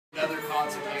another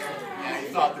concert here. Yeah, you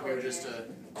thought that we were just a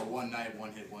one-night,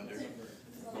 one-hit wonder.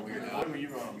 But we are not. Were you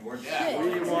wrong?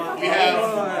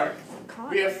 Yeah.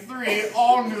 We have 3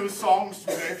 all-new songs to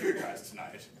play for you guys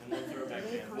tonight.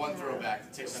 And one throwback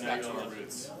that takes us back to our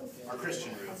roots. Our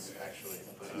Christian roots, actually.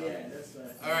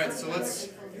 But, alright, so let's...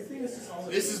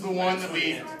 This is the one that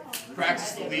we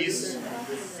practice the least. It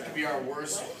could be our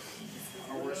worst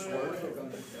work.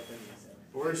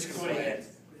 But we're just going to play it.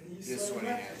 This sweaty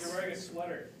hands. You're wearing a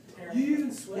sweater. You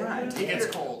even sweat. It gets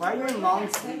cold. Why are you wearing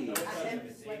long sleeves?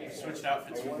 Switched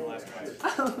outfits from the last class.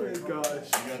 Oh my gosh. You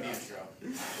know the intro.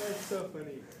 That's so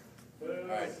funny.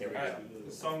 Alright, here we go.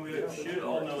 The song we should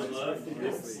all know and love.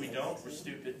 If we don't, we're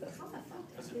stupid.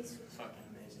 Because it's fucking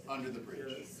amazing. Under the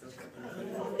Bridge.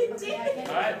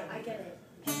 Alright. I get it.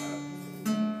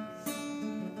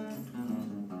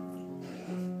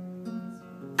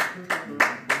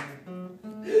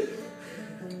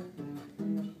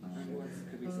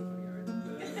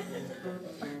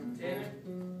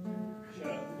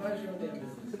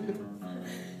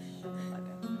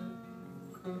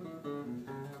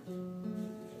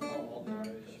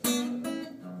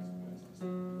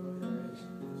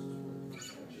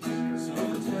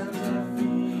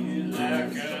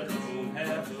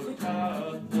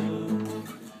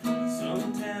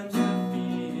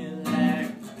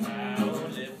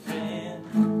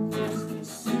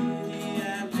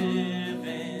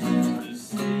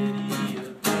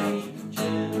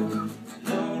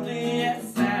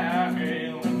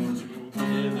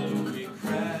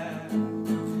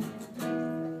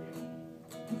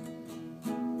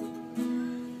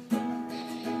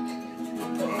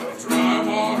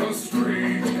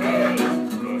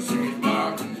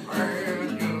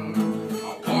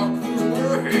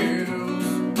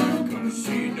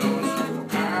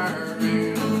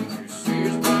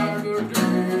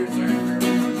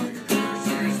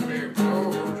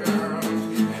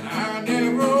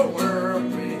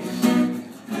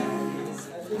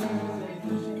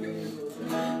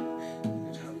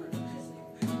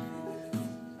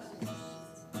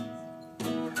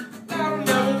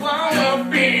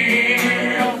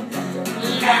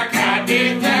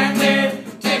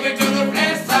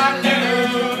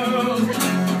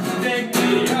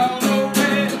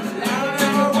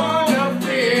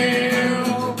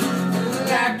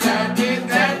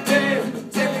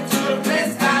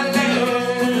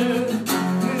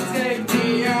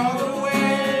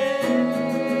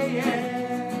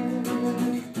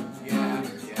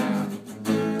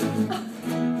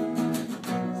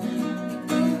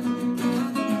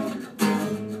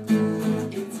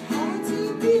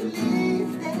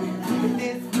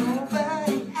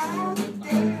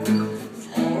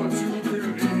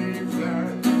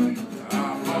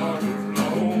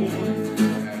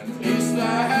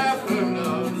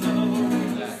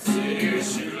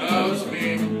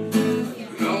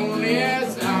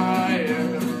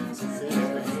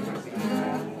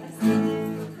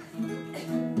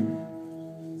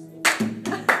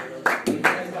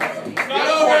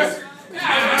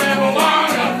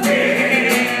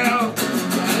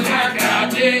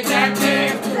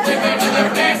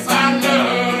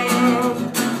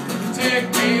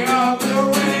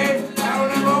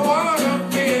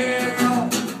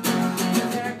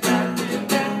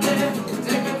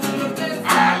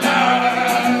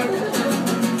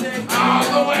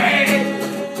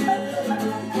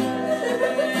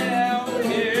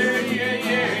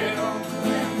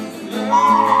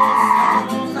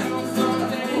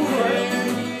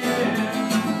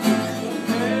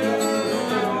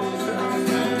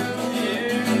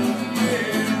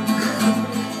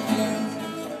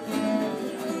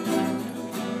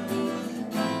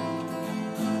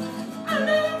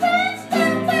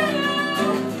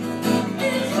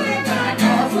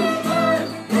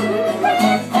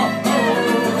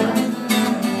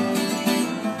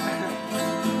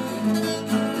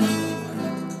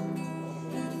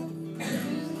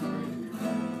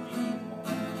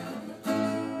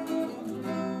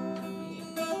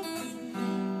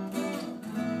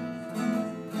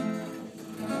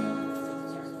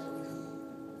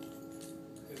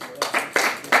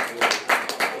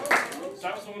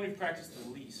 Practice the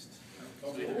least. So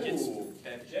it gets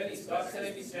better. Jenny, stop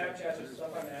sending me Snapchats or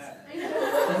stuff on that.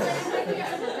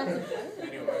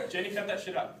 Anyway, Jenny, cut that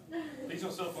shit up. Please no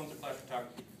cell phones or flash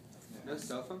photography. No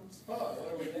cell phones? Oh,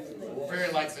 what are we doing? We're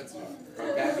very light sensitive.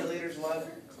 Calculators, love.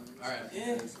 Alright.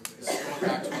 This is going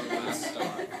back to our last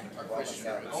our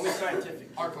Christian roots. Only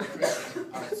scientific. Hardcore Christian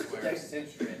on its squares. Next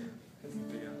instrument.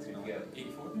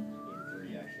 84?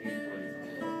 83, actually.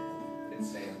 84. It's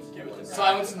Sam's.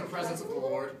 Silence in the presence of the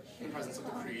Lord, in the presence of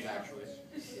the Creed, actually.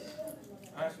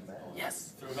 Alright.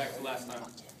 Yes. Throw it back to last time.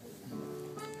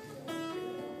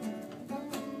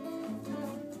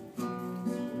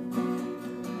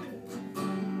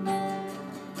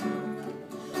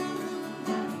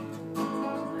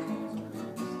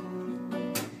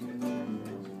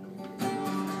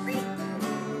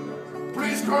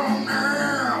 Days come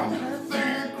now,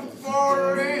 think I'm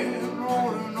falling,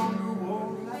 rolling on the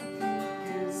wall like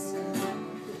it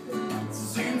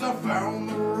seems I found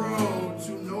the road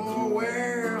to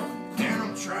nowhere, and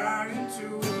I'm trying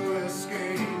to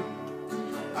escape.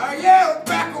 I yelled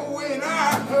back when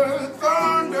I heard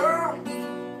thunder,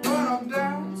 but I'm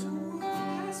down to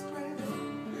my last breath.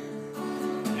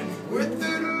 And with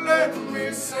it, let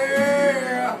me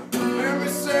say,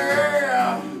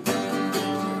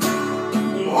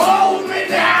 hold me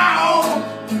now.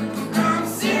 I'm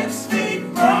 6 feet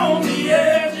from the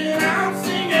edge and I'm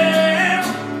singing.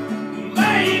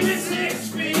 Maybe 6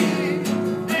 feet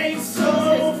ain't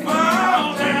so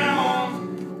far down.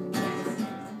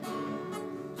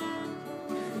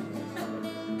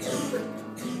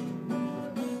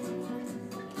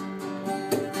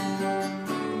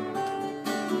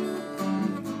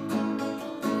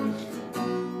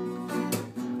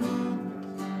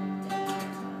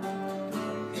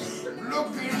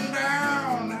 Looking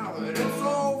down now that it's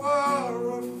over,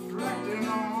 reflecting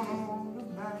on all of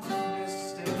my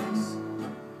mistakes.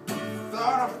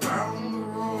 Thought I found the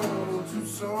road to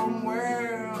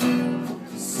somewhere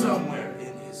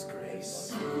in His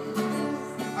grace.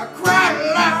 I cried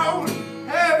aloud,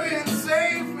 heaven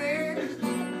save me,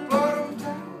 but I'm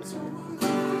down to my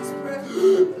last breath.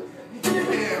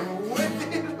 Yeah, with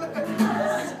it,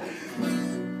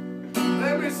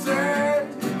 let me say.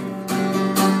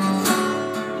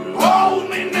 Hold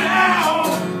me now,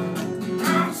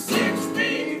 I'm 6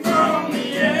 feet from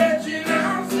the edge and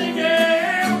I'm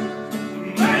singing.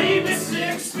 Maybe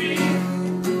 6 feet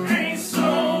ain't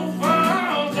so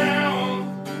far down.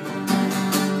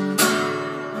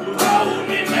 Hold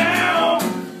me now,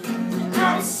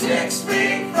 I'm 6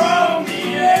 feet from the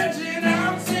edge and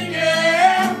I'm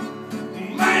singing.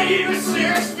 Maybe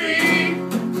 6 feet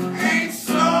ain't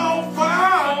so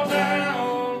far down.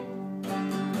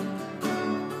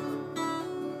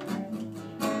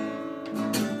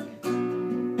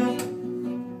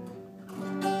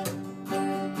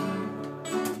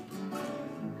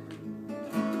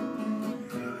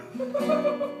 Ha ha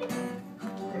ha!